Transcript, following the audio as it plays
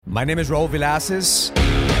My name is Raul Villacis,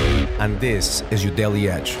 and this is your Daily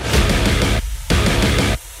Edge.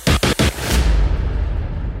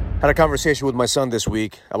 Had a conversation with my son this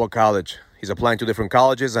week about college. He's applying to different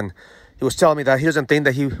colleges, and he was telling me that he doesn't think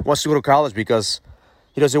that he wants to go to college because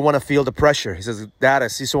he doesn't want to feel the pressure. He says, Dad, I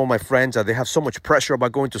see some of my friends that they have so much pressure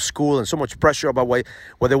about going to school and so much pressure about what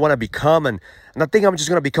they want to become. And I think I'm just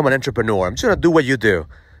going to become an entrepreneur. I'm just going to do what you do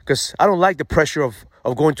because I don't like the pressure of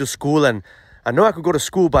going to school. And I know I could go to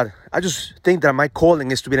school, but I just think that my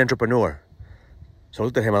calling is to be an entrepreneur. So I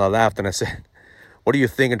looked at him and I laughed and I said, what do you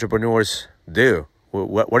think entrepreneurs do?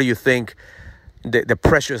 What do you think the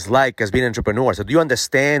pressure is like as being an entrepreneur? So do you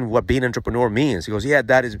understand what being an entrepreneur means? He goes, yeah,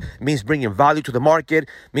 means bringing value to the market,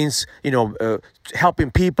 means,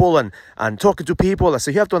 helping people and talking to people. I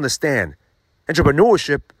said, you have to understand,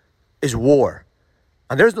 entrepreneurship is war.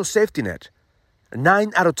 And there's no safety net.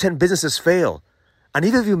 9 out of 10 businesses fail. And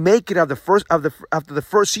even if you make it after the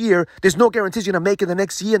first year, there's no guarantees you're going to make it the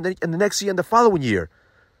next year and the next year and the following year.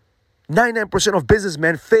 99% of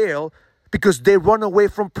businessmen fail because they run away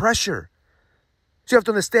from pressure. So you have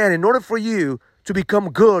to understand, in order for you to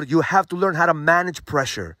become good, you have to learn how to manage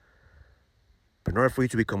pressure. But in order for you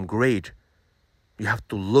to become great, you have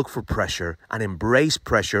to look for pressure and embrace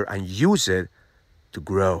pressure and use it to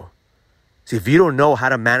grow. See, if you don't know how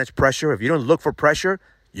to manage pressure, if you don't look for pressure,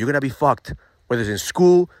 you're going to be fucked. Whether it's in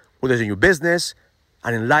school, whether it's in your business,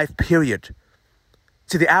 and in life, period.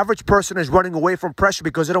 See, the average person is running away from pressure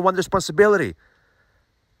because they don't want the responsibility.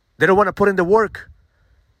 They don't want to put in the work.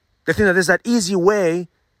 They think that there's that easy way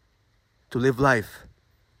to live life.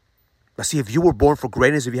 But see, if you were born for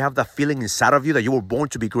greatness, if you have that feeling inside of you that you were born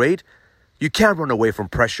to be great, you can't run away from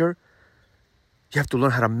pressure. You have to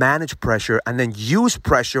learn how to manage pressure and then use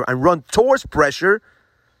pressure and run towards pressure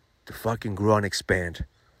to fucking grow and expand.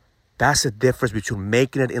 That's the difference between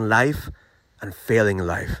making it in life and failing in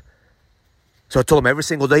life. So I told him every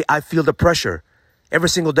single day I feel the pressure. Every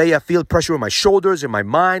single day I feel pressure in my shoulders, in my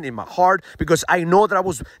mind, in my heart, because I know that I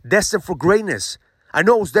was destined for greatness. I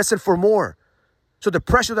know I was destined for more. So the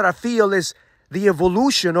pressure that I feel is the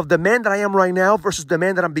evolution of the man that I am right now versus the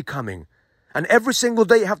man that I'm becoming. And every single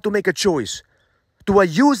day I have to make a choice. Do I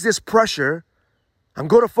use this pressure and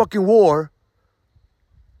go to fucking war?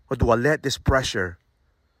 Or do I let this pressure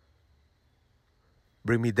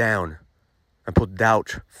bring me down and put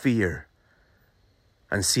doubt, fear,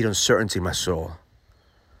 and seed uncertainty in my soul?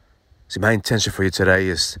 See, my intention for you today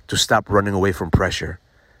is to stop running away from pressure.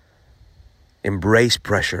 Embrace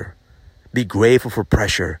pressure. Be grateful for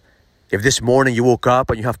pressure. If this morning you woke up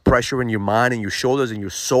and you have pressure in your mind, in your shoulders, in your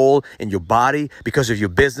soul, in your body, because of your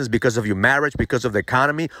business, because of your marriage, because of the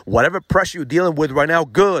economy, whatever pressure you're dealing with right now,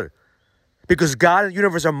 good. Because God and the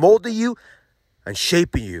universe are molding you and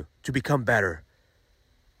shaping you to become better.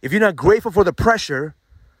 If you're not grateful for the pressure,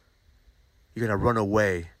 you're going to run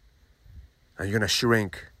away and you're going to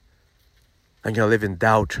shrink and you're going to live in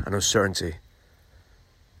doubt and uncertainty.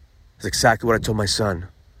 That's exactly what I told my son.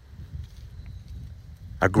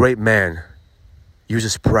 A great man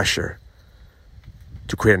uses pressure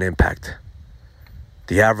to create an impact.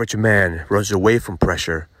 The average man runs away from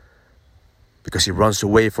pressure because he runs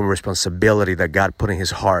away from responsibility that God put in his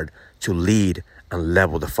heart to lead and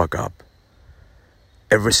level the fuck up.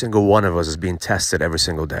 Every single one of us is being tested every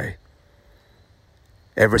single day.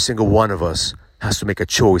 Every single one of us has to make a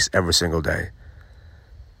choice every single day.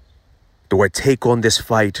 Do I take on this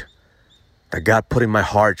fight that God put in my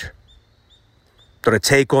heart? Do I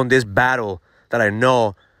take on this battle that I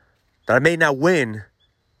know that I may not win,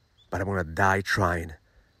 but I'm going to die trying.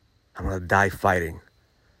 I'm going to die fighting.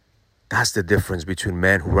 That's the difference between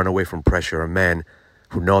men who run away from pressure and men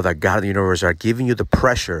who know that God and the universe are giving you the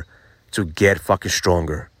pressure to get fucking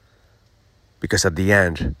stronger. Because at the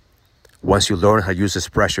end, once you learn how to use this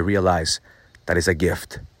pressure, realize that it's a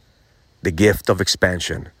gift. The gift of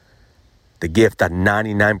expansion. The gift that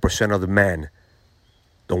 99% of the men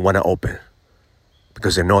don't want to open.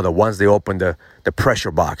 Because they know that once they open the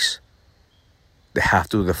pressure box, they have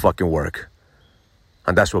to do the fucking work.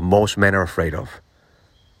 And that's what most men are afraid of.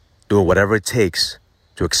 Doing whatever it takes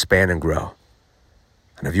to expand and grow.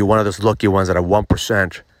 And if you're one of those lucky ones that are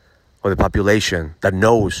 1% of the population that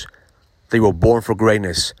knows that you were born for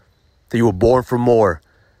greatness, that you were born for more,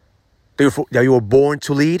 that you were born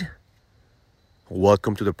to lead,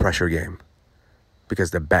 welcome to the pressure game. Because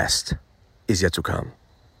the best is yet to come.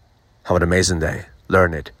 Have an amazing day.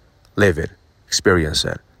 Learn it, live it, experience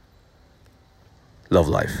it. Love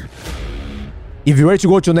life. If you're ready to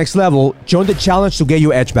go to the next level, join the challenge to get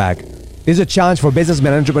your edge back. This is a challenge for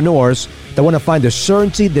businessmen and entrepreneurs that want to find the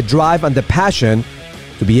certainty, the drive, and the passion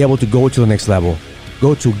to be able to go to the next level.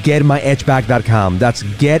 go to getmyedgeback.com. That's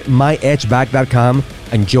getmyedgeback.com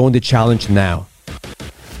and join the challenge now.